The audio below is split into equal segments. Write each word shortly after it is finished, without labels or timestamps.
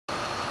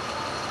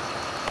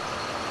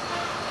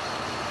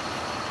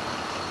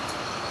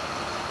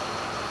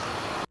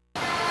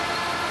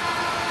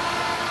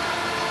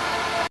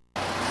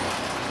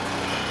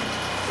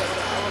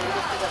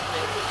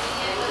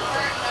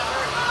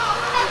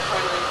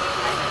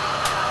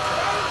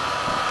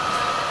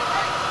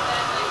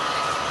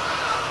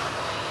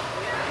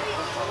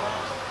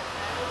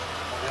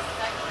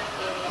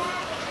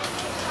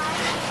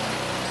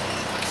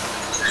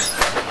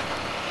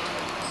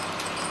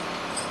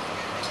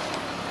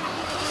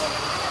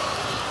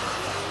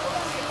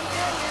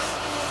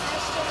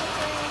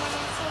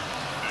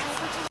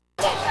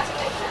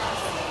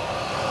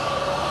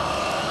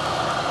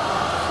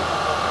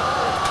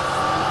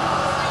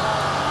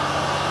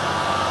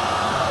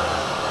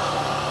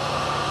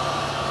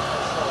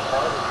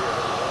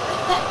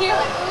you.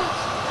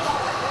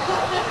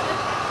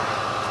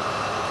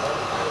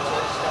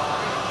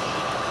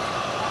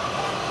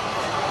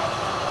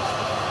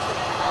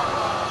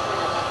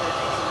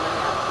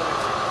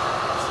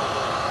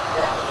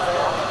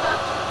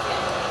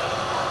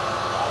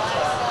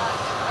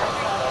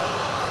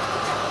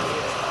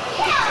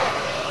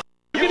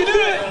 You can do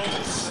it!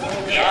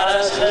 Got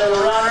us a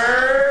little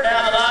runner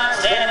down the line,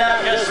 standing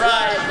up just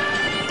right.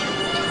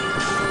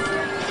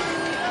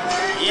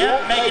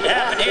 Yep, make it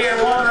happen here.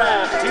 1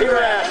 round, 2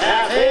 round,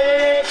 half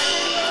inch.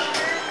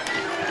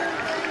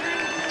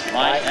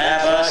 Might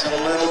have us a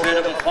little bit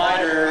of a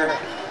fighter.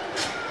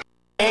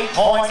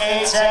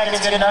 8.8 seconds,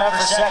 good enough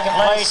for second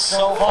place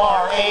so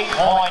far.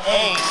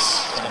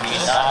 8.8. Gonna be a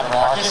time,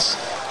 Marcus.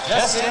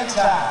 Just in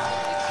time.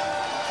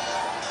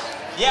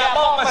 Yeah, I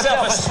bought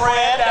myself a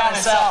spread down in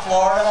South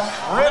Florida.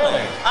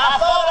 Really? I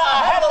thought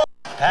I had a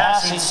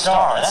Passing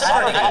star. That's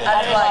pretty good.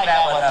 I did like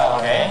that one though.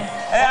 Okay.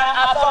 And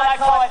I thought I'd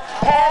call it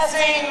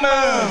Passing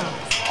Moon.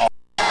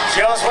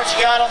 Show us what you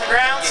got on the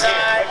ground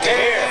side. 2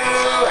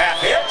 half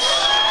hitch.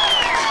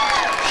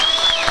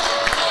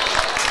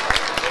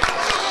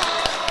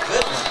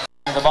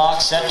 The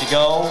box set to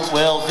go.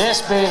 Will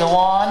this be the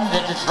one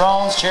that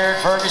dethrones Jared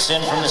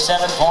Ferguson from the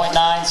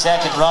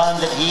 7.9-second run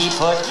that he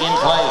put in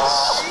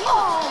place?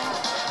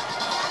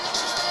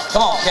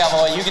 Come on,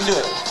 cowboy, you can do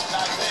it. There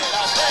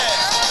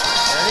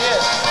he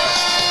is.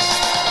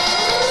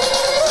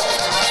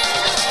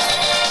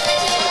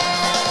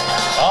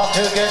 Off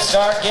to a good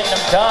start, getting them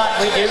caught.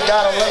 We do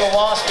got a little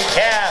waspy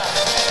calf.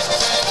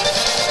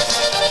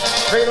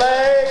 3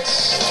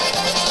 legs.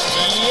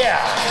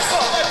 Yeah.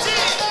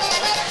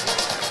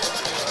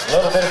 A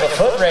little bit of a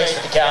foot race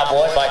for the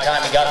cowboy by the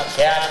time he got the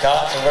calf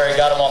caught and where he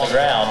got him on the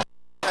ground.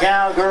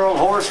 Cowgirl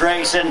horse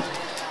racing.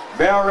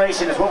 Barrel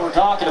racing is what we're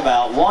talking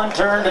about. 1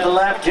 turn to the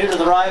left, 2 to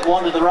the right,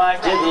 1 to the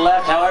right, 2 to the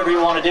left, however you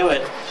want to do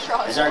it.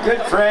 As our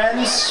good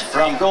friends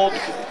from Gold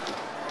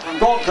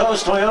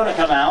Coast Toyota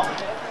come out,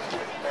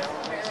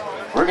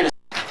 we're going to...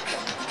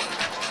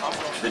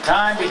 The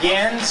time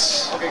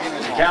begins.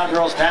 The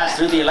cowgirls pass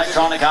through the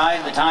electronic eye,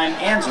 and the time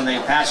ends when they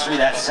pass through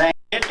that same.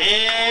 It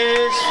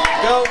is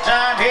go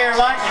time here.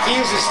 Light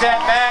diffuses, step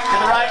back to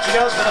the right. She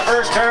goes for the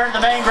first turn. The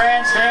main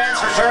grandstands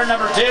for turn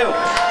number 2.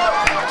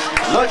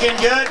 Looking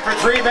good for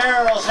 3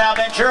 barrels. Now,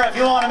 Ventura, if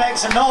you want to make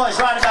some noise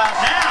right about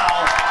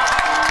now.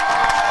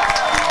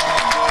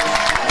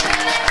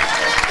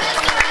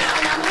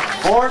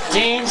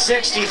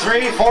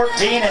 14:63,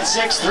 14 and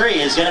 6.3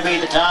 is going to be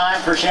the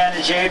time for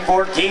Shannon Shade.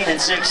 14 and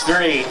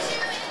 6.3.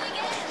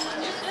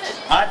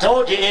 I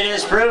told you it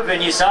is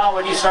proven. You saw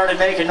when you started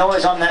making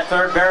noise on that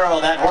 3rd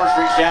barrel, that horse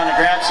reached down and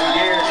grabbed some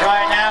gears.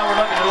 Right now,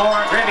 we're looking to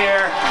Lauren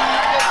Privier.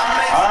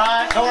 All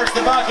right, towards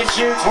the bucket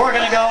chutes. We're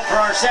going to go for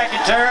our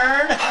 2nd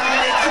turn.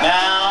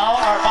 Now,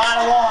 our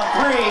final one.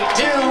 3,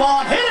 2,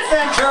 1. Hit it,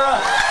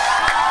 Ventura.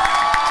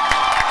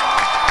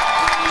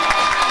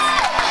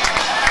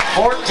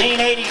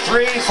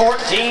 14.83,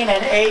 14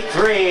 and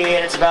 8.3,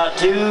 and it's about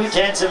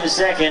 2/10 of a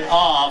second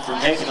off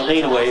from taking the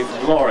lead away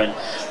from Lauren.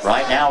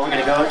 Right now, we're going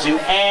to go to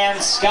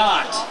Ann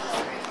Scott.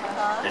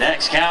 The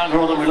next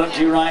cowgirl that we look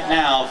to right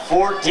now.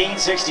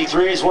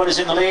 14.63 is what is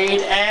in the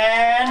lead,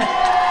 and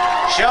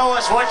show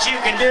us what you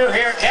can do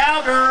here,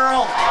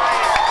 cowgirl.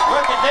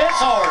 Look at this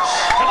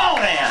horse. Come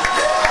on, Ann.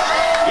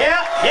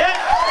 Yep, yep.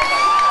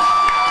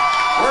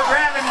 We're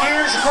grabbing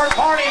gears and we're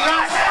partying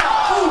right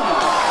now. Ooh.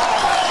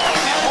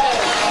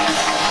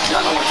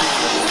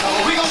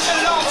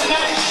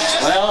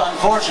 Well,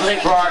 unfortunately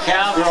for our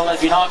cowgirl,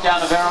 if you knock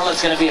down the barrel,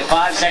 it's going to be a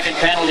 5-second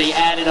penalty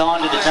added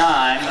on to the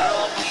time.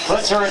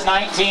 Puts her at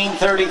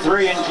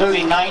 19:33,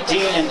 including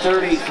 19 and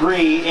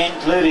 33,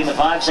 including the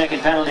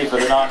 5-second penalty for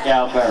the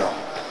knockdown barrel.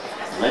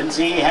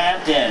 Lindsay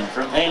Hampton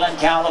from Palin,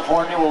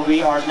 California will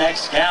be our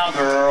next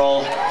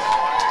cowgirl.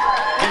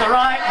 To the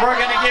right, we're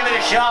going to give it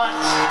a shot.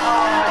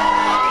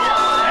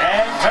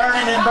 And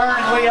turning and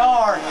burning we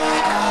are.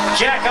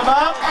 Check them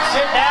up,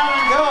 sit down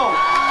and go.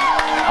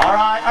 All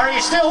right, are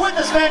you still with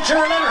us,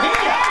 Ventura? Let her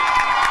hear you.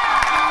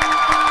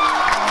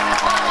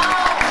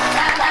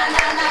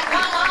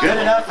 Good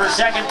enough for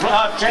 2nd.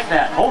 Check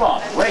that. Hold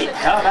on. Wait,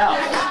 time out.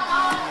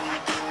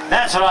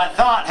 That's what I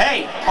thought.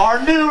 Hey, our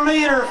new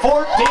leader,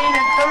 14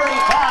 and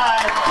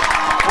 35.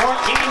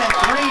 14 and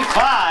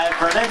 35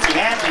 for Lindsay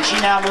Hampton. She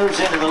now moves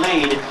into the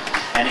lead.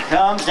 And it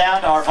comes down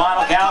to our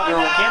final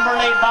cowgirl,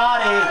 Kimberly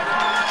Body.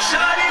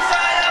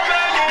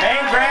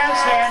 Main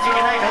grandstands, you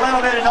can make a little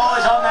bit of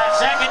noise on that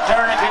 2nd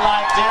turn if you'd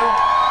like to.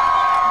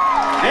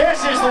 This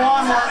is the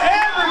one where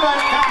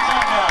everybody comes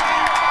undone.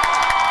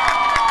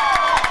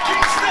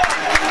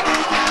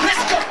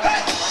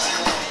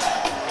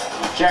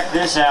 Check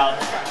this out.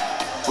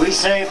 We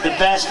saved the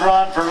best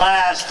run for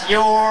last.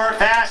 Your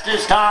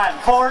fastest time,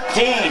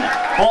 14.18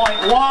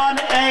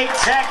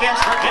 seconds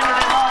for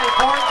Kimberly Body,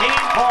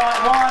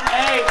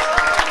 14.18.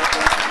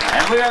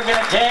 And we are going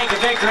to take a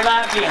victory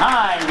lap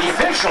behind the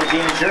official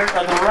team shirt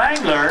of the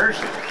Wranglers.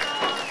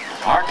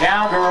 Our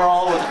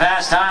cowgirl with the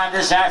fast time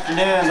this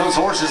afternoon. Those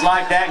horses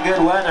like that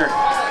good weather.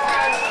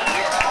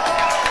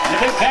 And the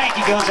big thank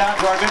you goes out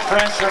to our good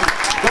friends from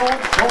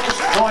Gold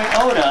Coast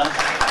Toyota.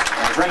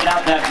 They're bringing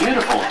out that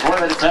beautiful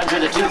Toyota Tundra,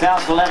 the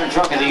 2011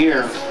 Truck of the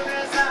Year.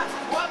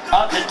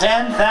 Up to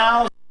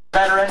 10,000.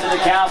 Better into the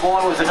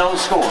Cowboy with a no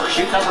score.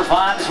 Chute number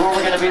 5 is where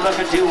we're going to be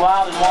looking to.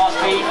 Wild and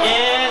Waspy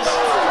is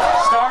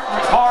starting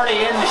the party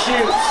in the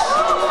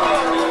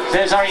chutes.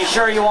 Says, are you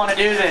sure you want to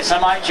do this? I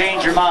might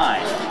change your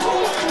mind.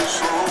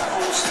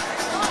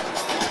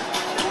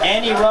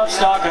 Any rough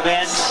stock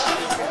event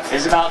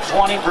is about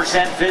 20%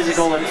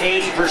 physical and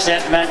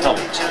 80% mental.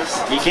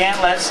 You can't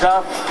let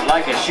stuff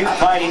like a chute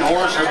fighting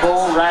horse or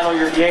bull rattle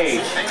your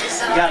gauge.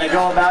 You got to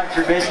go about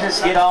your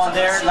business, get on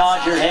there,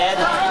 nod your head,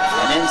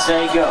 and then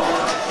say go.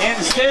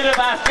 Instead of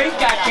I think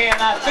I can,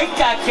 I think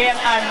I can,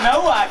 I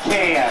know I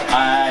can.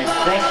 I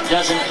think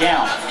doesn't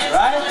count.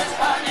 Right?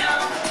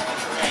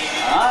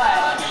 All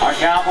right. Our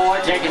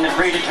Cowboy taking the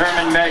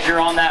predetermined measure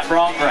on that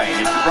bronc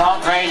rein. If the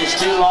bronc rein is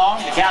too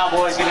long, the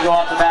Cowboy's going to go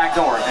out the back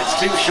door. If it's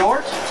too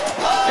short,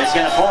 it's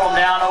going to pull them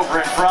down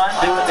over in front,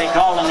 do what they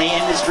call in the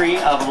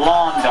industry of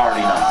lawn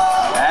darting them.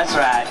 That's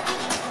right.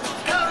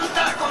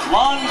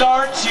 Lawn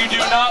darts you do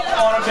not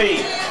want to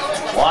be.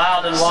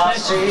 Wild and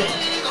Waspy.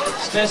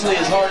 Especially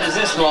as hard as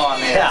this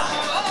lawn is. Yeah.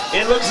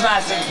 It looks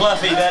nice and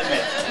fluffy, doesn't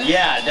it?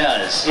 Yeah, it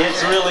does.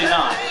 It's really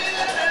not.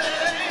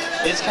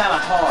 It's kind of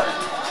hard.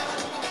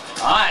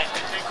 All right.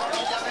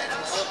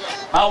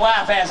 My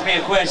wife asked me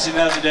a question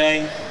the other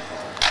day.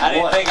 I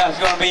didn't think I was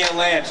going to be able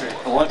to answer it.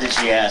 What did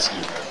she ask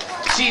you?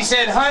 She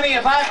said, honey,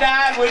 if I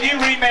died, would you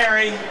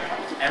remarry?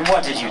 And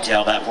what did you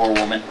tell that poor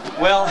woman?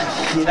 Well,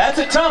 that's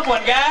a tough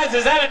one, guys.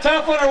 Is that a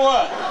tough one or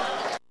what?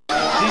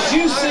 Did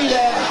you see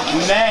that?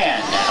 Man,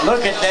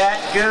 look at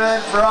that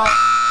good bronc.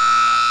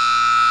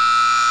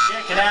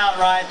 Checking out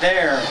right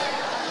there.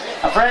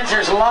 Friends,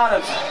 there's a lot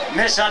of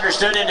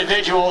misunderstood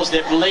individuals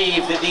that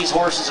believe that these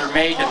horses are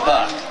made to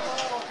buck.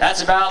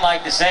 That's about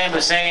like the same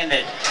as saying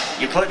that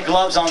you put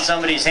gloves on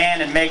somebody's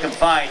hand and make them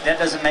fight. That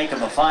doesn't make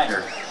them a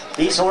fighter.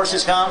 These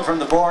horses come from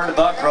the Born to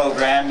Buck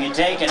program. You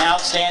take an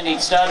outstanding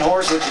stud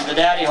horse, which is the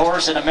daddy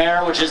horse, and a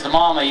mare, which is the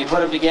mama. You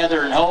put them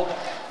together and hope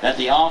that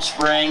the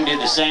offspring do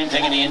the same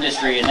thing in the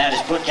industry, and that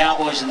is put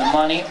cowboys in the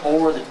money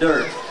or the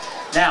dirt.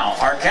 Now,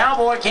 our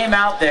Cowboy came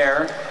out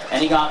there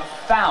and he got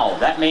fouled.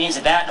 That means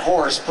that that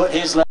horse put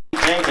his leg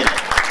taking it.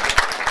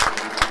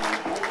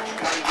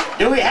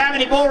 Do we have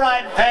any bull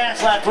riding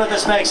fans left with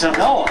us? Make some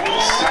noise.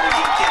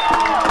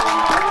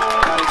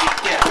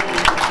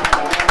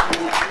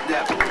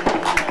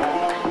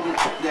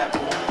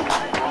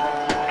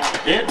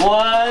 It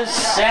was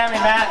Sammy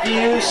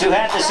Matthews who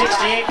had the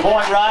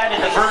 68-point ride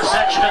in the first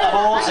section of the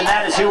bulls, and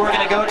that is who we're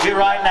going to go to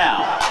right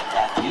now.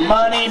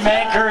 Money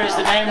Maker is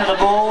the name of the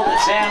bull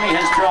that Sammy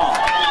has drawn.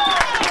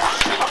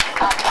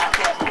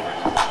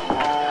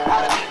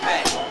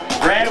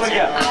 Ready we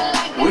go.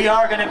 We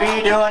are going to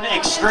be doing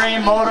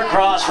extreme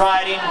motocross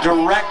riding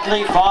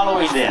directly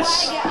following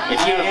this.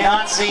 If you have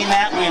not seen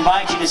that, we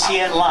invite you to see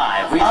it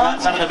live. We've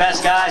got some of the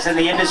best guys in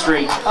the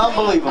industry.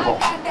 Unbelievable.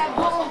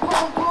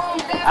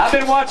 I've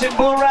been watching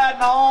bull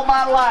riding all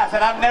my life,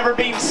 and I've never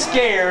been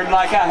scared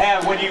like I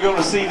have when you're going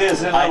to see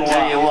this in a little while. I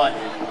tell you what,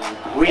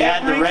 we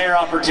had the rare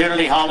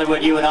opportunity,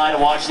 Hollywood, you and I, to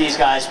watch these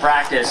guys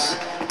practice.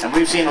 And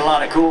we've seen a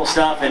lot of cool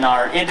stuff in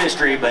our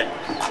industry, but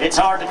it's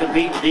hard to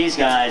compete with these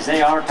guys.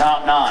 They are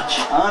top notch.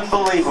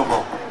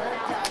 Unbelievable.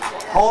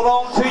 Hold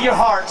on to your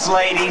hearts,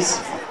 ladies.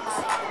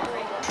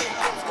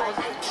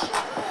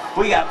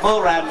 We got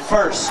bull riding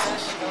first.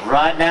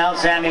 Right now,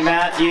 Sammy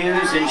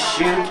Matthews in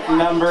chute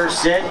number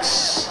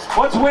 6.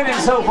 What's winning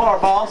so far,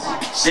 boss?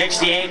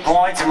 68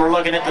 points, and we're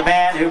looking at the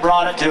man who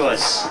brought it to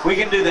us. We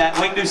can do that.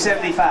 We can do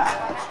 75.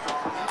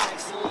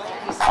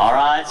 All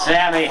right,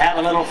 Sammy, have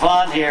a little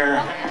fun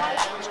here.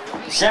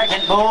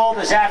 Second bull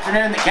this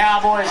afternoon, the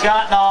Cowboy's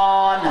gotten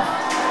on.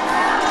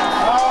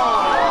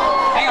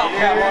 Hang on,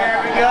 Cowboy.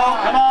 There we go.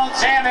 Come on,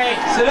 Sammy.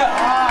 Sit up.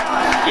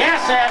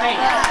 Yes, Sammy.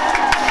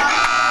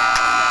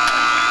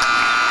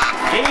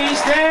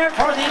 He's there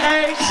for the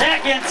 8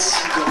 seconds.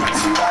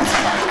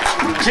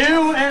 2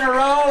 in a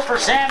row for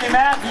Sammy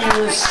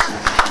Matthews.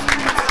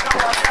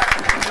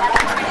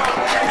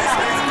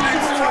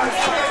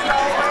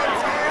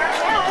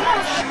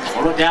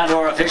 We'll look down to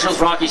our officials,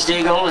 Rocky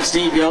Stiegel and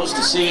Steve Yost,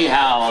 to see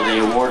how they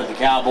awarded the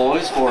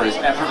Cowboys for his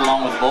effort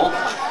along with the bull.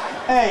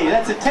 Hey,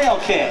 that's a tail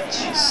catch.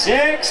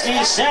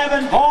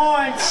 67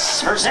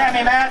 points for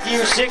Sammy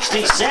Matthews,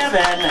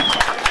 67.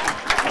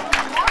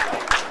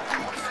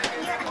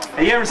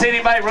 Have you ever seen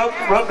anybody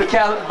rope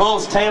the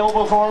bull's tail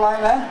before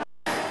like that?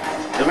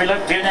 Who we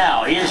look to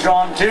now? He has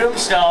drawn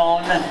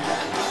Tombstone,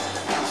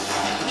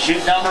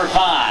 chute number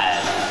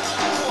 5.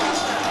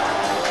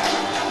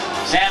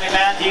 Sammy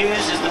Matthews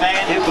is the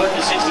man who put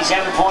the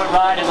 67-point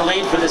ride in the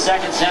lead for the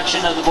second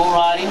section of the bull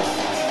riding.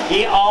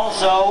 He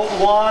also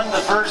won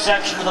the first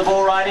section of the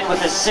bull riding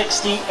with a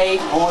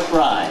 68-point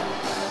ride.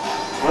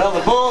 Well,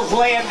 the bull's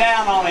laying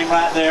down on him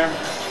right there.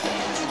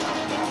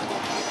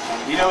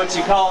 You know what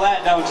you call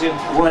that, don't you?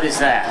 What is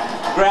that?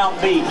 Ground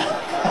beef.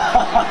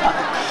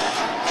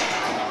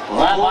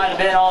 Well, that might have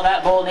been all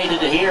that bull needed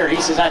to hear.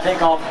 He says, I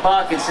think I'll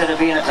buck instead of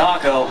being a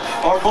taco.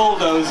 Or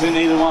bulldoze in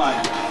either one.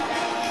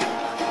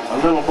 A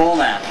little bull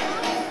nap.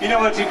 You know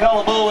what you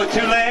call a bull with 2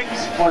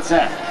 legs? What's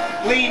that?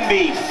 Lean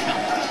beef.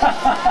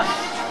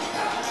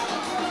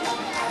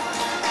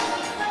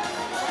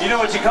 You know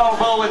what you call a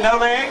bull with no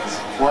legs?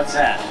 What's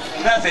that?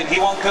 Nothing. He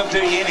won't come to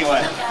you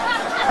anyway.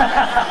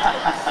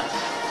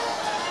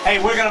 Hey,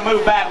 we're going to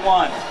move back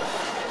 1.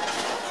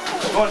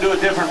 We're going to do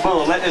a different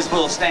bull. Let this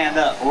bull stand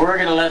up. We're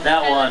going to let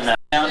that one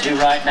down to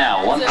right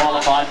now. 1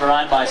 qualified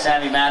ride by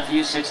Sammy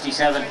Matthews,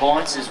 67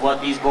 points is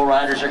what these bull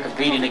riders are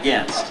competing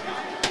against.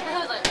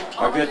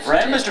 Our good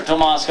friend, Mr.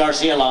 Tomas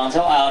Garcia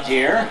Alonso, out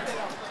here.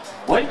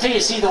 Wait till you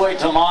see the way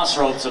Tomas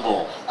ropes a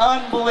bull.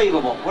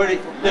 Unbelievable.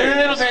 They're a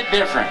little bit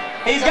different.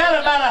 He's got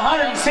about a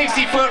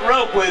 160-foot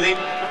rope with him.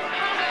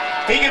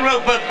 He can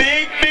rope a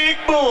big, big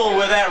bull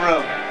with that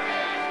rope.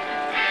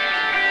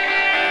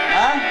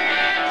 Huh?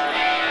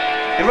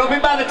 You rope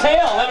him by the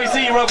tail. Let me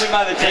see you rope him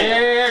by the tail.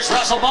 Here's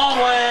Russell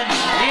Baldwin.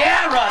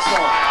 Yeah,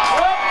 Russell.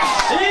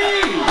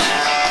 Jeez.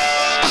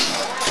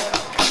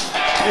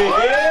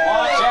 Yeah.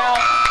 Watch out,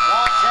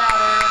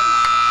 Aaron.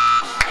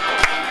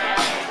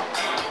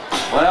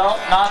 Well,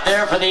 not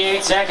there for the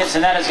 8 seconds,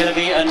 and that is going to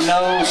be a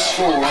no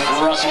score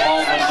for Russell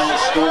Baldwin, no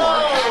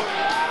score.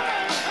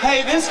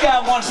 Hey, this guy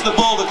wants the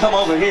bull to come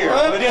over here.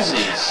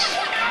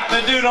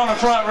 The dude on the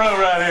front row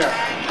right here.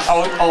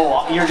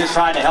 Oh, you're just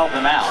trying to help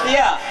him out.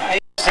 Yeah.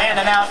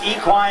 Standing out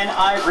equine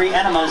ivory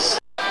enemas.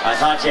 I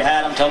thought you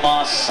had him,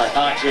 Tomas. I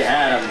thought you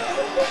had him.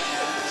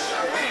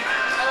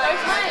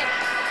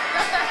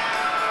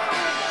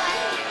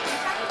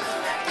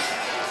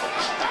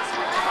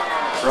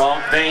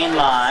 Front vein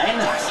line.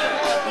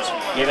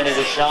 Giving it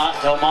a shot,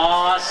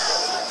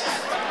 Tomas.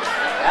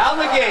 Out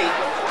the gate.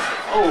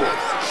 Oh.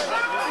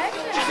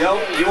 Yo,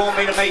 you want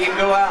me to make him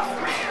go out?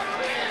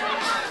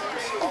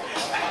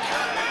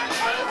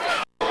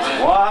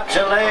 Watch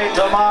a leg,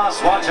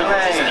 Tomas. Watch a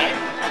leg.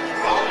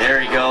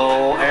 There you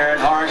go. Aaron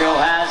Hargo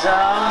has him.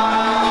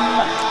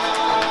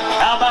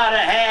 How about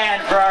a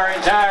hand for our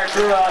entire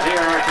crew out here,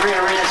 our 3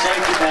 arena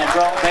safety men,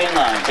 front vein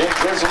line. Dick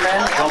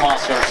Grizzleman,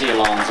 Tomas Garcia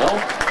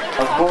Alonso.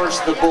 Of course,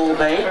 the bull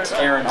bait,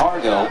 Aaron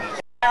Hargo.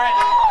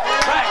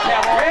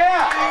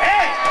 Yeah!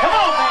 Hey, come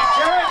on,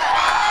 Ventura!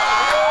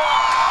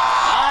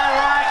 I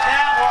like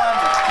that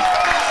one.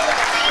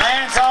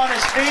 Man's on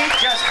his feet,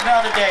 just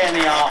another day in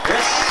the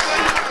office.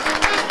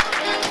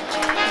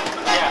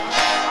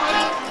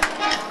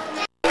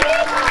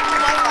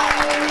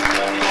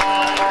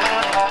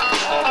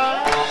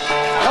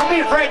 Don't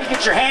be afraid to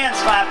get your hands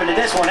slapping to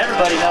this one.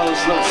 Everybody knows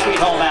Little Sweet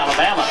Home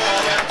Alabama.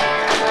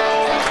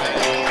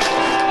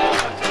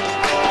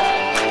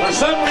 For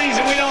some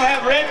reason, we don't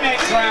have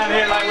rednecks around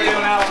here like we do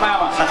in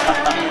Alabama.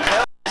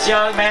 This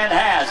young man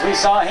has. We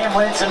saw him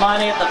win some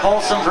money at the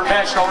Folsom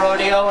Professional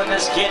Rodeo, and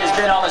this kid has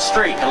been on a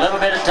streak. A little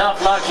bit of tough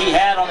luck he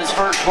had on his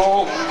first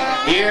bull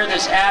here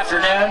this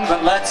afternoon,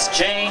 but let's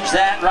change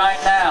that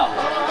right now.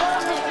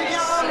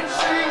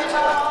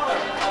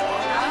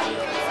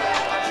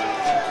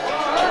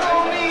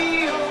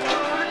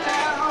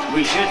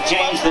 We should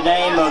change the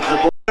name of the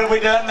bull. What have we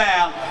done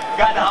now?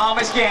 Got the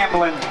Amish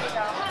gambling.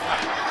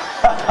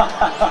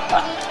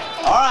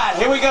 All right,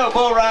 here we go,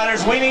 bull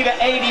riders. We need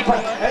an 80.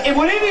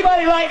 Would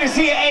anybody like to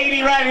see an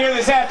 80 right here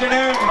this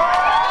afternoon?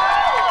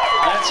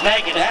 Let's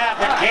make it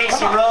happen.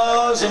 Casey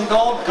Rose and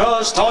Gold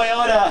Coast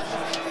Toyota.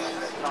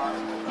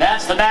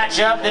 That's the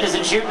matchup that is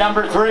in chute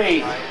number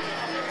 3.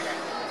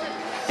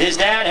 His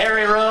dad,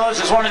 Harry Rose,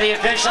 is one of the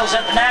officials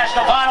at the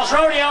National Finals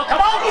Rodeo.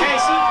 Come on,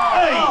 Casey.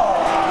 Hey,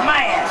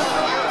 man.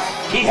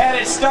 He had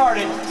it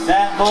started.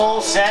 That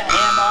bull set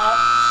him up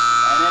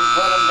and then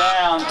put him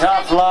down.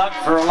 Tough luck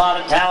for a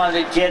lot of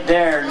talented kid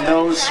there.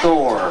 No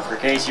score for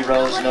Casey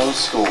Rose, no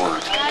score.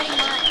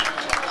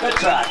 Good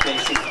try,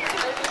 Casey.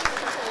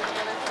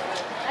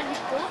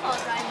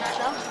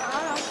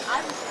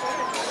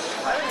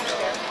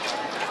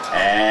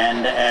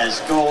 And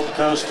as Gold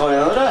Coast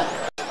Toyota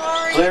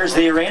clears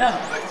the arena,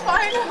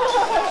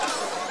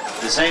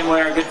 the same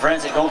way our good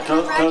friends at Gold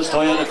Coast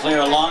Toyota clear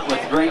a lot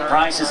with great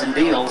prices and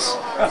deals.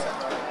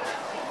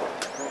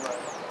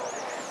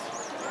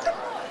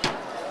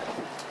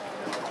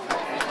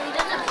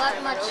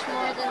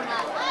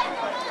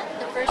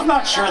 I'm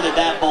not sure that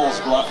that bull's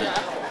bluffing.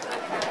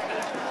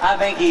 I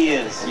think he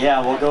is.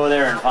 Yeah, we'll go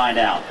there and find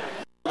out.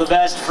 The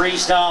best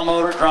freestyle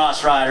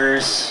motocross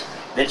riders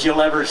that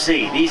you'll ever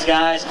see. These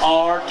guys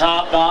are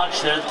top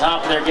notch. They're at the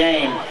top of their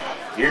game.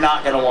 You're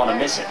not going to want to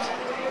miss it.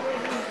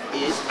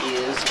 It is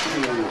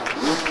cool.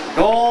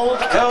 Gold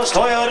Coast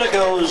Toyota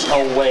goes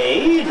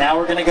away. Now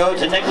we're going to go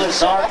to Nicholas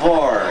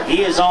Sartor.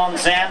 He is on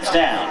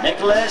Samstown.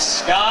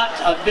 Nicholas got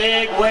a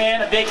big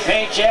win, a big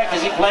paycheck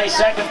as he plays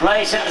second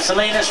place at the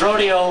Salinas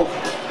Rodeo.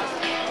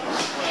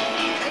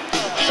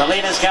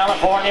 Salinas,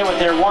 California with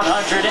their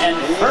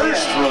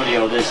 101st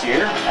rodeo this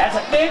year. That's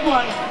a big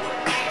one.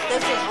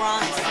 This is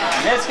wrong.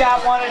 This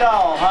guy won it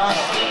all, huh?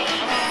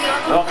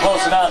 Well,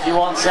 close enough. You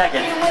won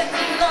second.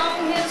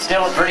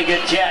 Still a pretty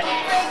good check.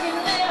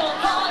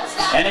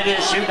 And it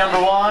is chute number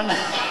 1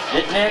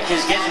 that Nick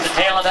is getting the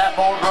tail of that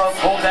board rope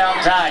pulled down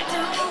tight.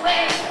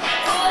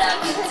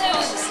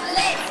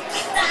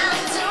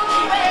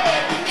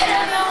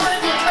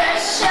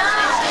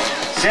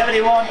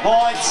 71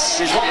 points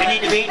is what we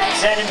need to beat,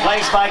 set in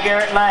place by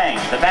Garrett Lang.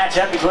 The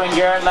matchup between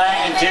Garrett Lang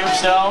and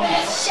Tombstone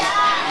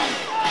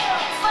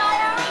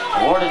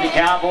awarded the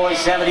Cowboys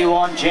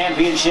 71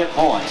 championship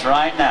points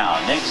right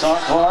now. Nick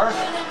Sarkar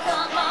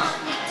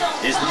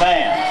is the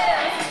man.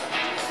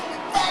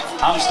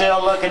 I'm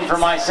still looking for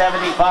my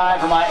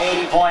 75 for my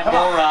 80-point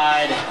bull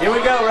ride. Here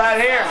we go,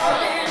 right here.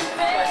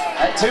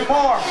 And 2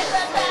 more.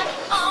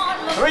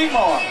 3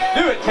 more.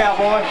 Do it,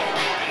 Cowboy.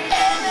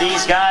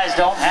 These guys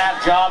don't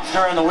have jobs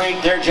during the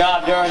week. Their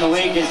job during the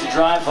week is to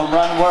drive from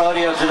one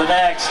rodeo to the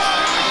next.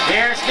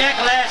 Here's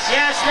Nicholas.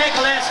 Yes,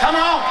 Nicholas. Come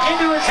on.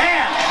 Into his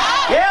hand.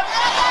 Yep.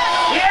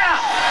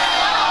 Yeah.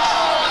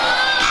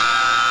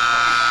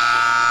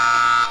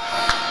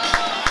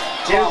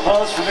 Too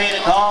close for me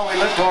to call. We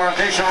look to our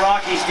official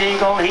Rocky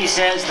Stiegel. He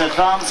says the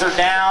thumbs are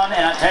down.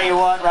 And I tell you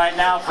what, right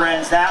now,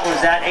 friends, that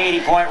was that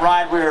 80-point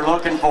ride we were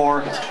looking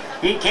for.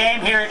 He came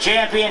here a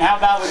champion. How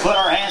about we put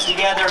our hands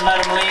together and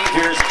let him leave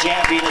here as a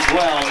champion as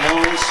well? No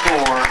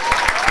score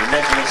for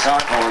Nicholas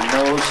Sarkar.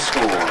 No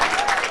score.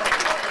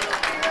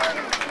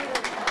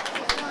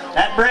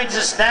 That brings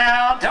us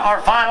down to our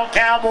final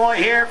cowboy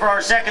here for our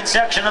second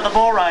section of the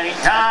bull riding.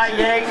 Ty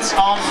Yates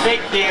on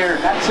Big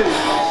Deer. That's 2.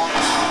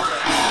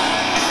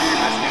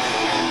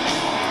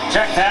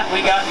 Check that.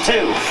 We got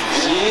 2.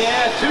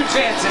 Yeah, 2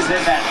 chances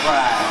in that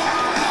prize.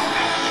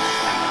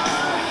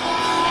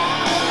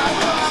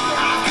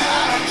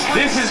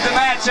 This is the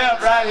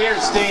matchup right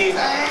here, Steve.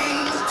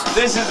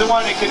 This is the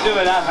one that could do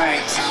it, I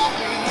think.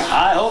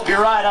 I hope you're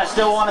right. I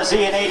still want to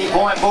see an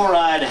 80-point bull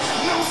ride.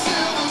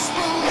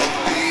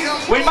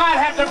 We might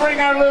have to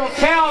bring our little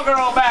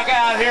cowgirl back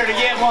out here to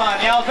get one.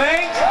 Y'all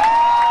think?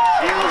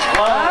 She was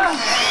close.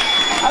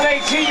 I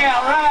think she can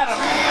outride them.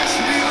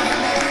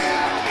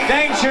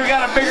 Dang sure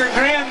got a bigger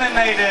grin than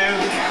they do.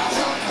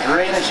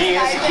 Serena, she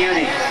is a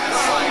cutie.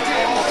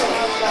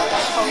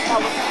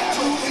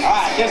 All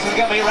right, this is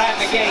going to be right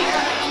in the gate.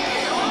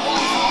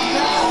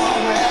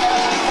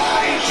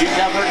 Shoot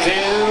number 2,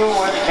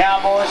 where the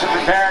Cowboys are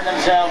preparing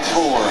themselves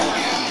for.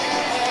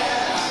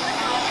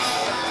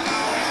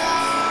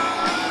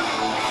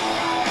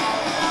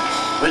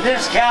 When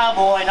this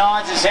cowboy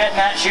nods his head and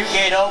that chute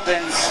gate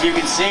opens, you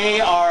can see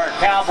our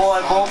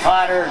cowboy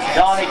bullfighter,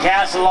 Donnie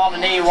Castle, on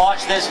the knee.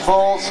 Watch this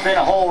bull spin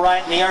a hole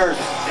right in the earth,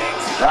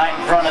 right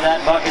in front of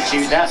that bucket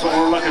chute. That's what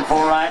we're looking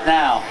for right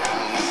now.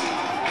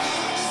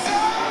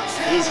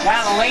 He's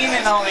kind of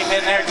leaning on him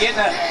in there,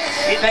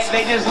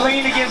 they just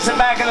lean against the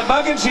back of the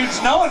bucket chutes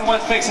knowing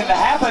what's fixing to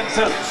happen.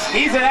 So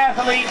he's an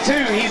athlete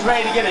too. He's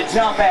ready to get a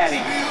jump at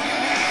him.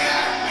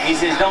 He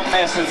says, don't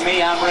mess with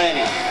me, I'm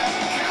ready.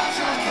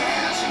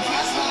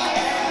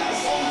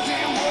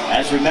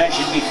 As we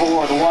mentioned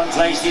before, the one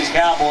place these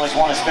Cowboys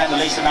want to spend the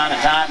least amount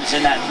of time is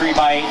in that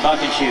 3x8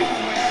 bucket chute.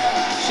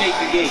 Shake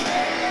the gate.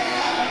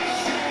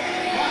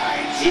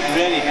 He's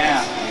ready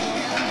now.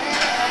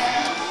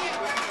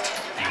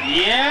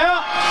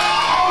 Yeah,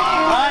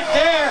 right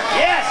there,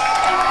 yes.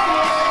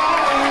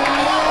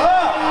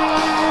 Oh.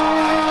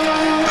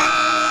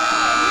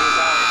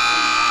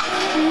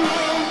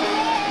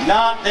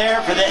 Not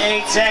there for the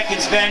 8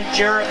 seconds.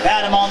 Ventura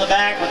pat him on the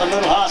back with a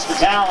little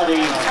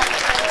hospitality.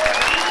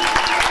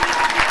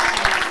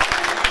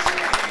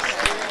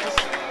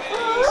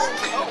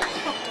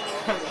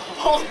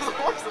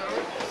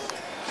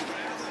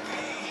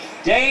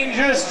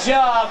 Dangerous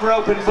job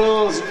roping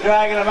bulls and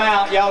dragging them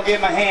out. Y'all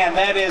give him a hand.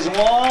 That is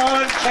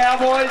one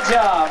cowboy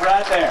job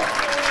right there.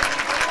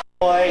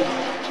 Boy,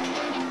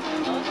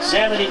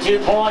 72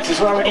 points is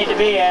where we need to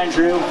be,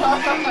 Andrew.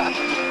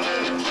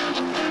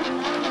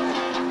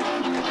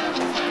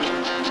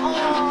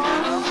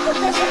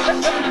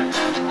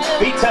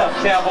 Be tough,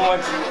 cowboy.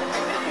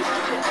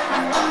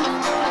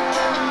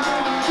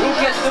 You'll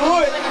get through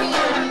it.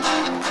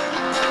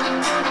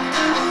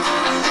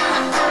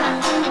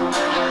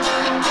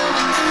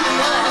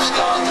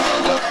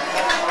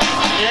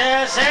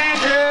 Yes,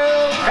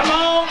 Andrew. Come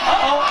on.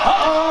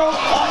 Uh-oh.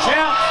 Watch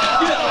out.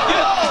 Get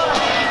up.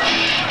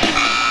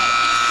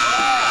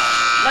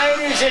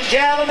 Ladies and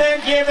gentlemen,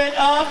 give it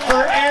up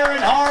for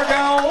Aaron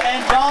Hargo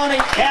and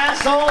Donnie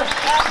Castle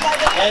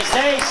as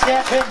they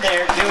step in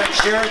there to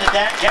ensure that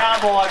that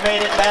cowboy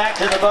made it back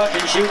to the buck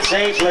and shoot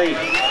safely.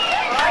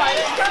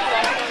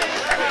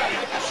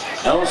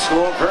 No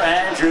score for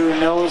Andrew,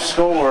 no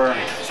score.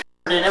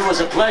 And it was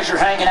a pleasure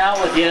hanging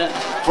out with you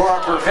for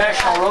our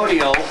professional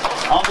rodeo.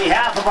 On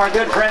behalf of our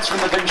good friends from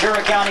the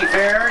Ventura County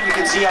Fair, you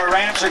can see our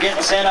ramps are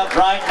getting set up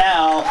right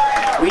now.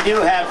 We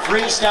do have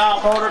freestyle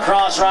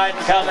motocross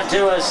riding coming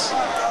to us.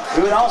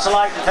 We would also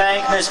like to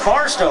thank Miss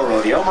Barstow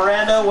Rodeo,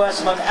 Miranda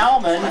Westman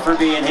Alman, for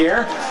being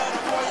here.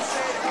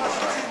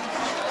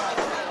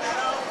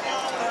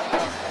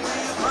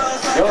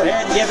 Go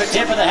ahead and give a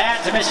tip of the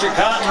hat to Mr.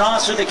 Cotton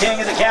Rosser, the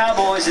king of the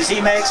Cowboys, as he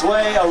makes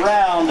way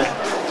around.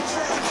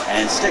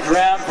 And stick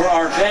around for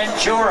our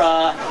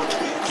Ventura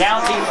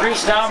County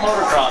freestyle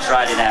motocross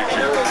riding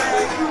action.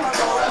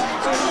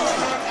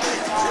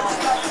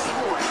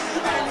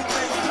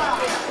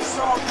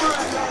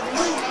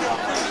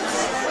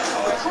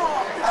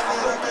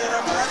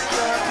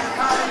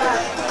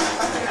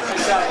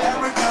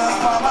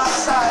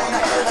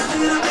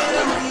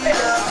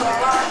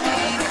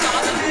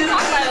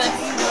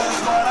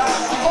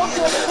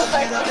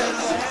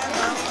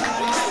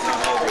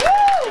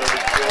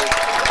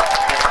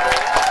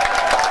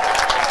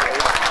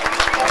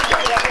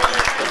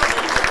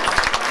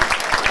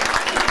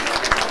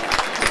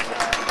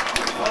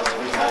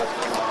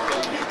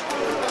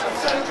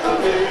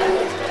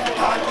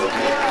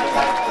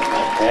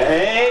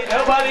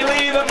 Buddy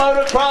Lee, the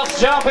motocross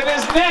jumping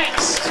is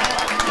next.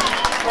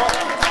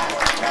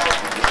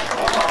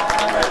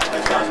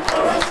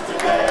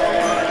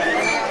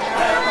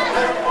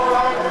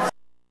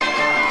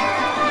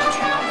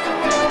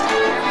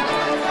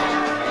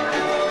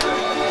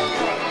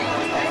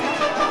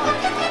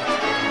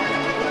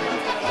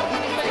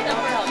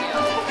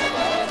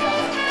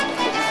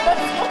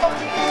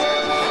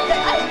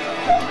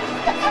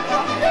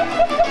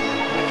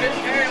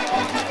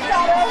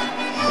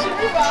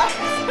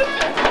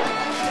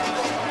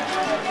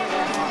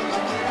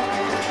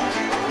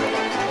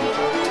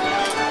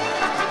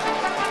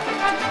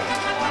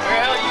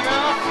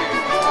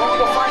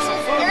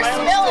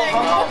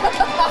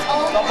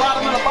 The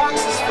bottom of the box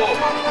is full.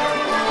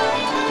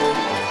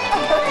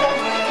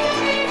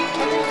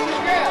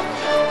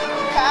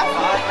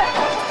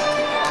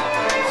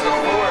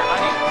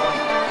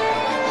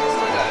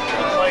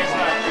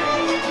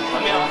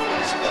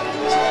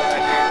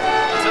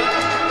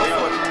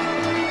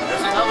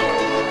 There's another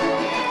one.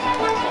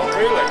 Oh,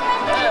 really?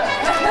 Yeah.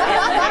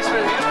 Thanks for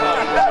the info.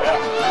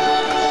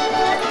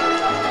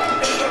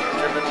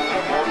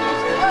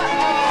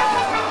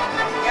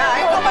 Yeah, I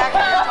go back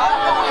and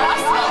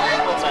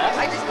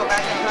I just go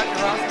back and talk to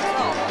Ross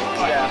himself.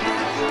 Oh, yeah.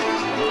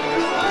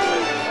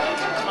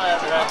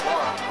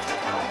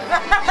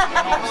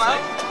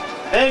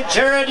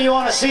 Ventura, do you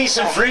want to see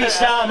some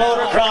freestyle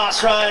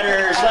motocross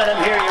riders? Let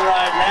them hear you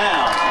ride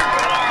now.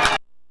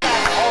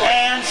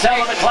 And some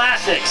of the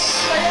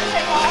classics.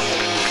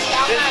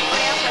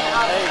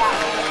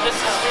 This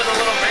is for the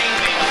little green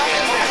man.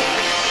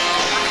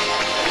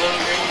 The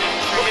little green man.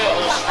 A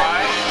little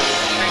stride.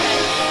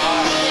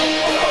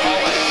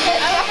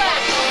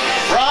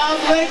 From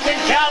Lincoln,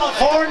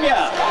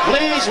 California,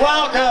 please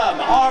welcome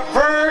our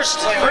first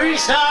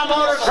freestyle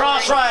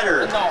motocross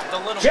rider,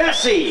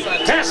 Jesse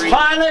Test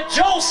Pilot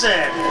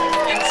Jolson.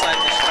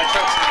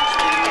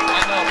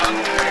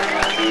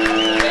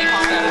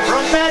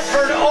 From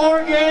Medford,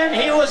 Oregon,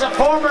 he was a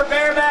former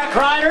bareback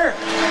rider.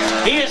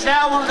 He is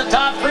now one of the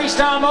top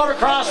freestyle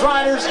motocross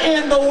riders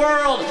in the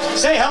world.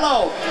 Say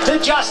hello to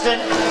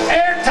Justin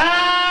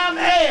Airtime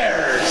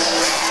Ayers.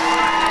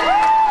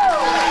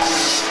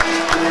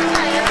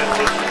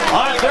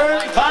 Our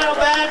third and final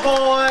bad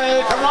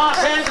boy from Los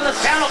Angeles,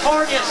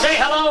 California. Say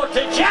hello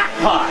to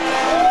Jackpot.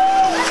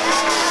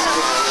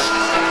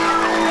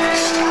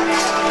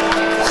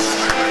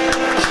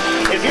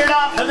 If you're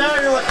not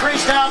familiar with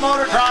freestyle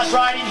motocross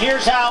riding,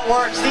 here's how it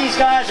works. These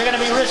guys are going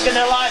to be risking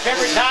their life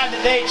every time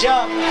that they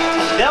jump.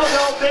 They'll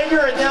go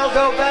bigger and they'll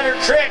go better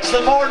tricks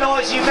the more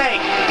noise you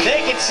make. They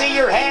can see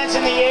your hands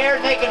in the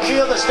air and they can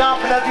feel the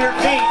stomping of your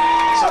feet.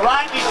 So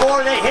right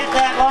before they hit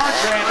that launch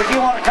ramp, if you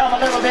want to come a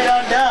little bit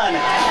undone,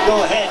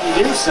 go ahead and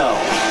do so.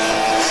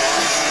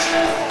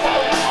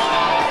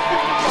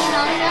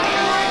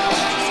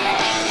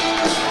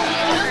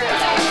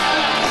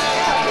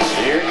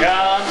 Here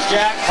comes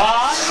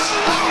Jackpot,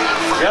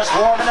 just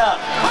warming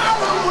up.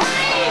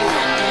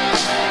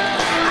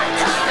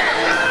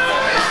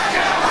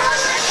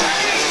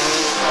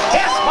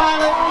 Test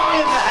Pilot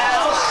in the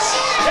house.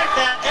 Check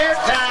that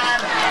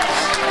airtime.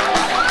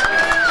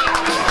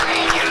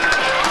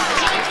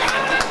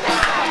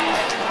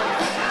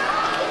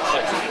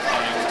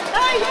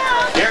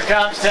 Here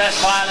comes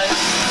Test Pilot.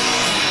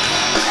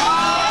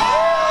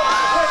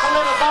 With a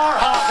little bar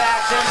hop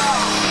action.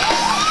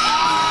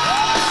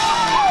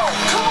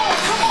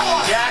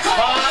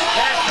 Jackpot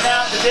casting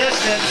out the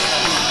distance.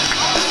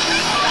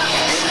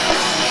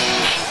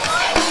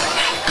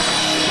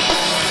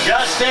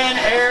 Justin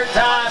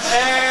Airtime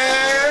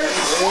Ayers.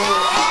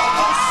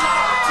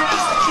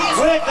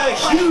 With a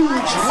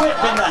huge whip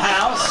in the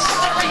house.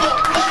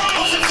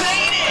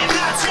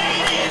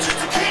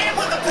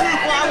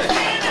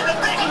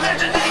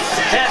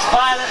 Test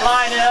Pilot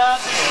lining up.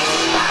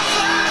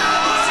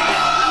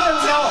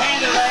 Little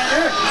no-hander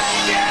lander.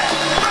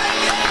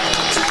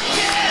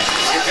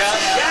 Here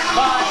comes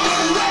Jackpot.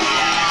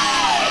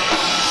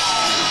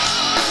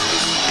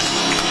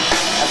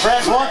 Now,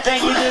 friends, one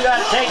thing you do got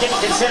to take into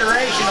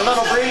consideration, a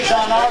little breeze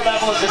on our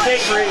level is a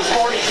big breeze,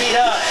 40 feet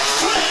up.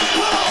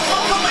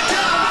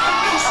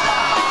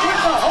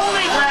 The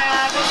holy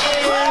grab is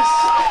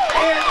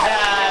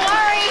airtime.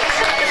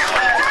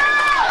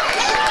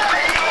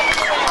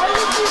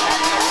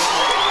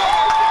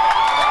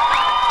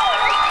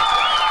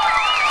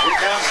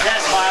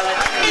 Test Pilot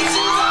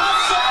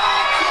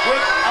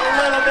with a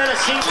little bit of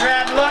seat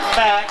grab look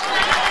back.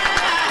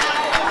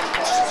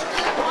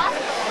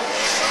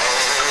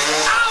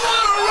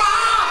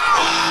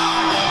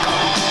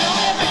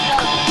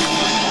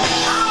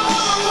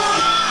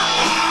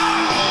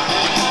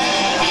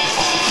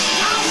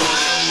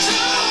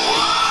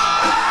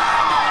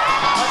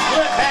 A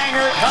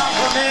cliffhanger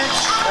compliments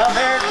of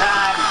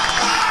airtime.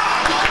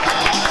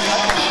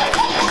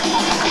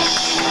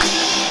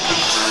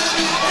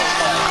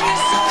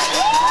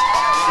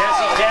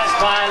 Test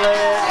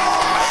Pilot.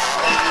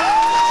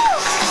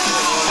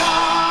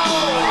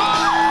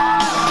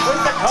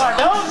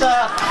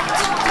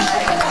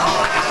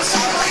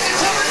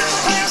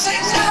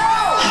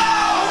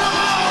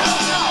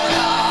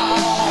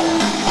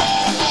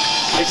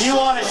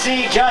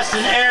 see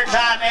Justin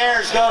Airtime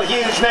Airs go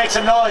huge. Make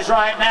some noise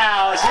right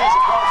now as he's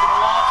approaching the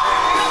launch.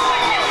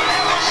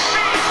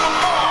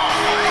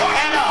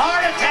 And a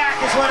heart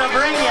attack is what will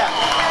bring you.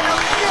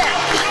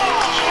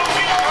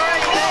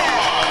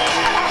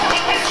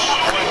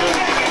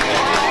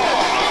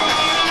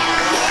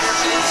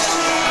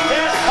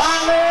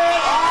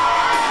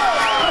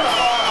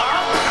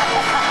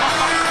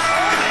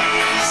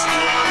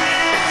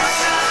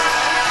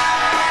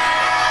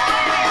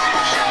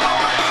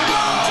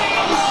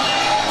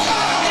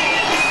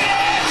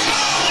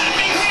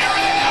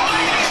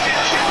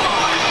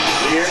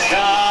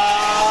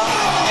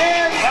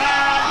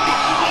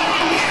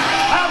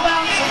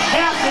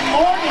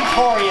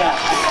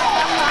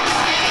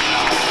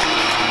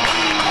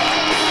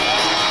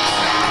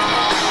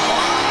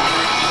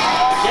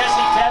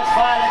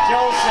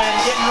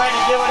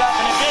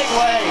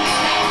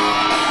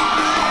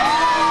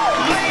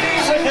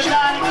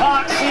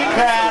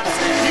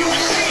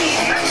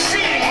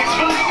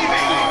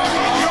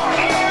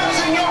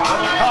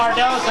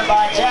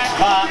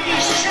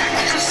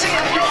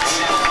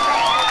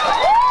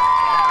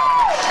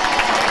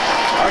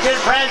 Good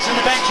friends from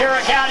the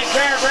Ventura County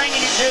Fair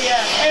bringing it to you.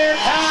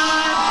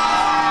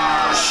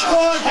 Airtime,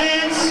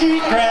 short-hand sea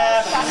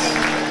crab.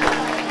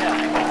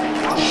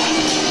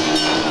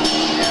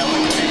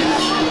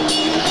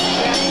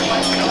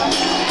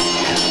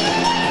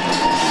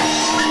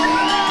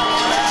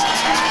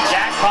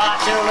 Jackpot,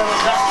 do a little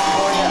something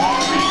for you.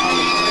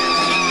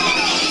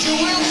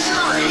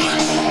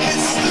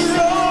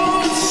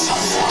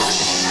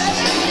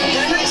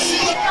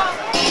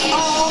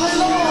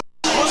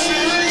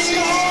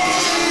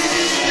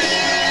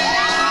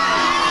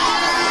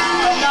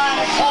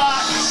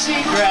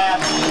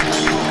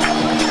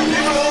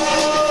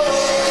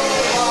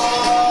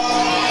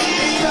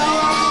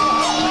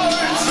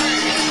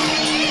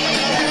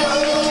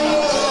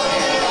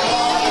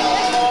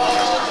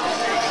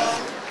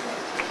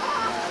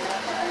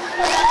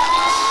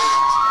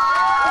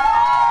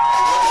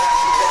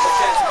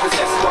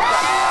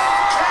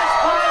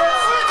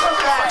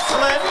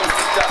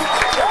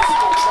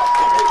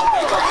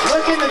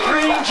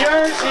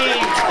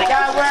 Jersey, the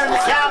guy wearing the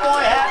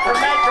cowboy hat from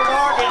Ventura,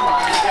 Oregon.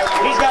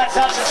 He's got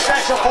something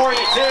special for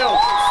you too.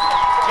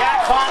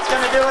 Jackpot's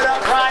gonna do it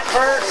up right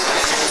first.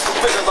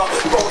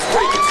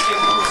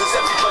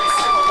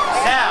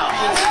 Now,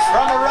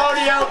 from a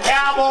rodeo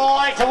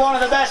cowboy to one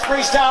of the best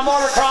freestyle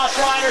motocross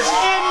riders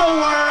in the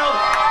world,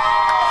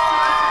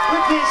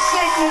 with his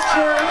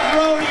signature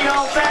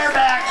rodeo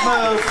bareback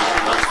move.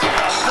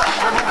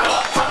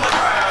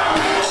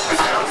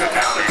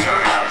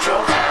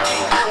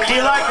 Do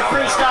you like the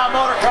freestyle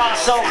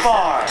motocross so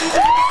far?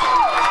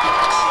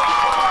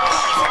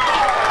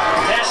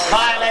 Test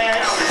pilot.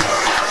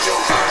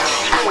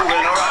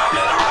 Moving around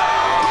and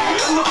around.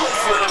 In the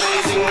place with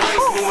amazing race.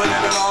 Moving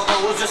in and all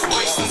that was just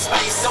wasting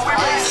space. So we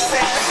raised the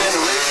sand and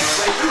the race is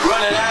safe.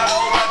 Running out,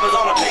 all rappers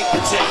on a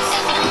paper chase.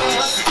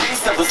 Just a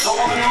piece of a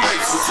soul in the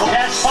race.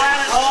 Test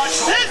pilot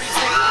launch this.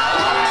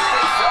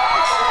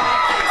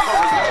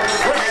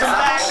 With some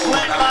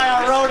backflip by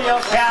a rodeo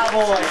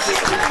cowboy.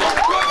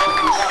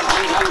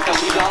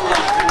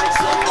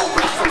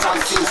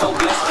 Sometimes seems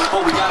hopeless,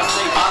 but we gotta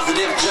stay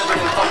positive, driven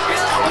and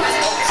focused. On this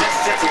whole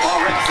just of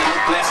our reps and no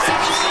bless.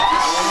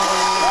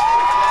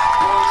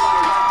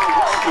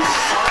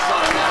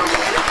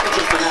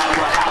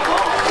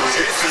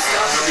 It's the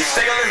stuff that we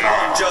stay on this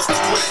bomb. Just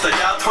twist the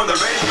out from the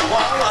radio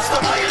wall. I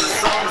start playing the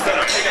songs that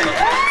are taking the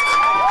place.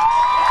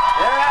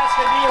 They're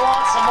asking, do you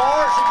want some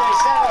more? Should they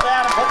settle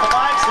down and put the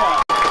mics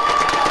up?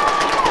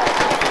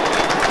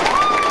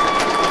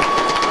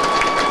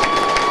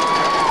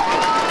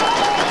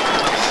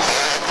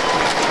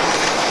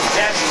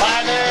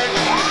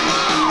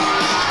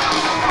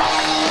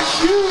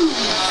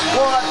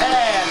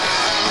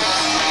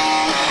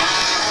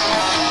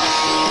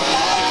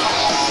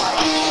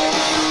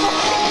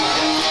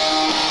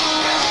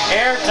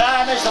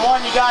 Airtime is the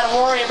one you got to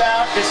worry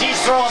about because he's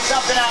throwing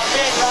something out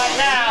big right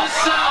now.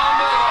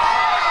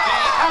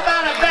 How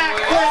about a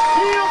backflip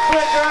heel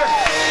flicker?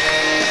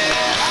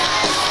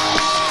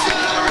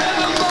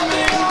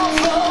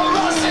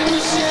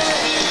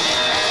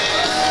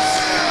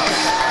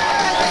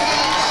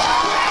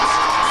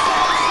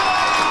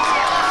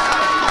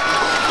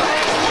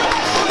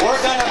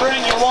 We're going to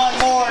bring you one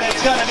more and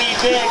it's going to be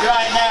big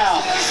right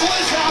now.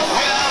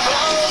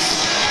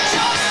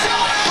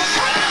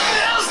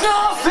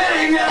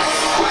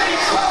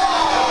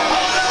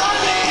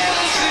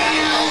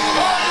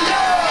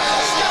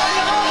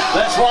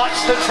 Let's watch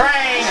the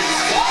train.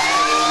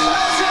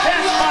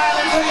 Test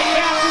pilot with the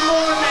Captain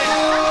Morgan.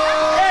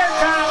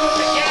 Airtime with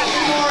the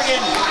Captain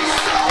Morgan.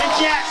 And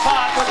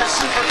Jackpot with the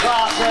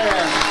Supercross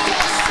there.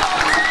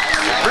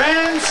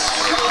 Friends,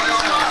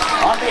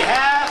 on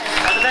behalf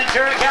of the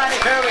Ventura County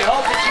Fair, we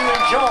hope that you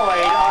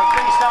enjoyed our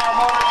freestyle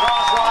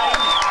motocross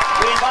riding.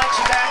 We invite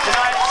you back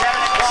tonight at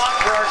 7 o'clock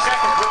for our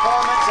second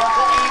performance of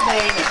the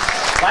evening.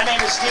 My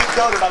name is Steve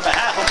Goddard on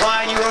behalf of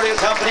Pioneer Rodeo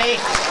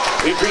Company.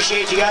 We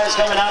appreciate you guys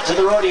coming out to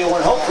the rodeo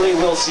and hopefully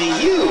we'll see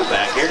you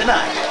back here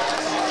tonight.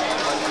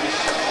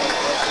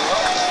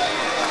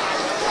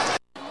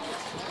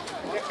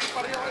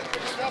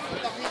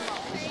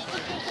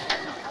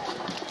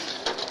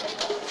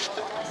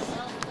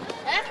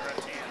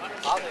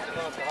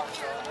 I'm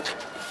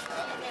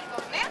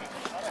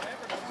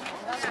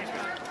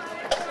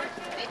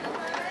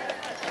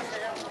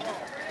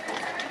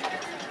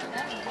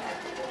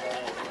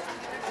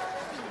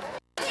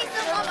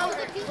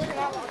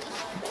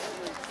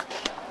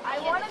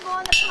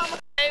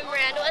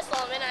Miranda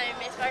West-Lolman. I'm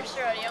Miss Barks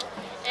Rodeo,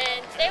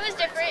 and today was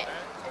different.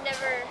 I've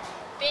never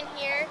been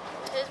here.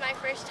 It was my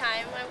first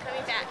time. I'm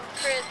coming back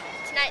for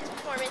tonight's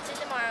performance and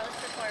tomorrow's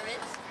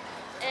performance.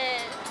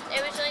 And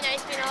it was really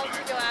nice being able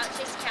to go out,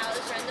 chase cows,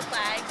 run the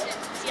flags, and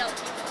see all the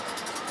people.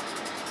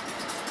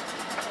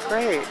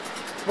 Great.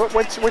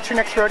 What's your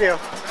next rodeo?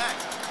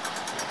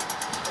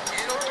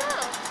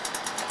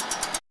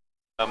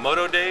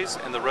 Moto days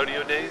and the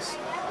rodeo days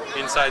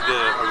inside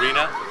the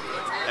arena.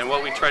 And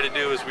what we try to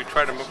do is we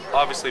try to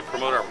obviously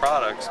promote our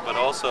products, but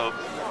also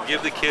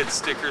give the kids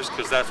stickers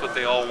because that's what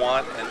they all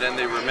want, and then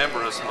they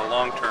remember us in the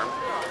long term.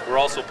 We're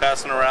also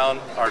passing around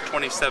our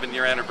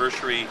 27-year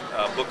anniversary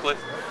booklet,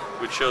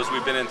 which shows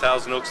we've been in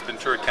Thousand Oaks,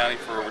 Ventura County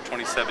for over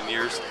 27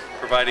 years,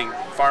 providing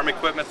farm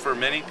equipment for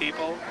many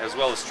people, as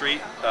well as street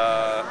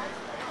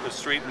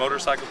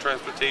motorcycle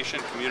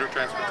transportation, commuter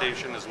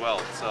transportation as well.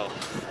 So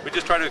we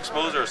just try to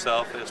expose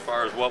ourselves as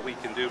far as what we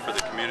can do for the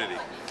community.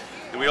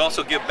 And we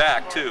also give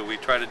back too. We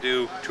try to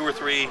do 2 or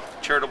 3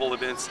 charitable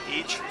events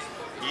each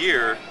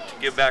year to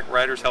give back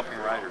riders helping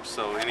riders.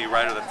 So any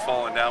rider that's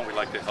fallen down, we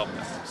like to help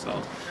them.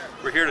 So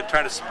we're here to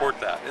try to support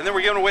that. And then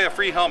we're giving away a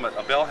free helmet,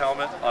 a Bell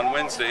helmet on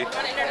Wednesday.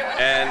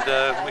 And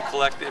we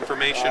collect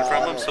information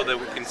from them so that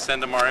we can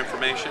send them our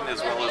information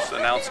as well as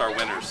announce our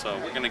winners. So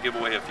we're going to give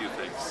away a few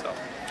things. So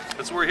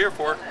that's what we're here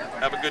for.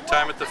 Have a good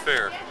time at the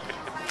fair.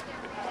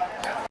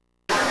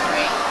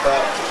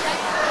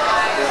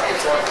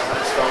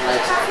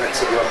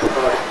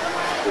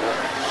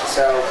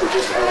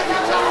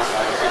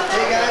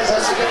 Hey guys,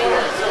 how's it going?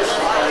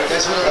 You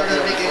guys want to learn how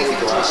to make anything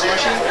into a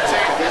slushy?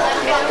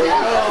 There you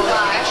go.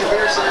 Get your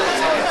beer, sir.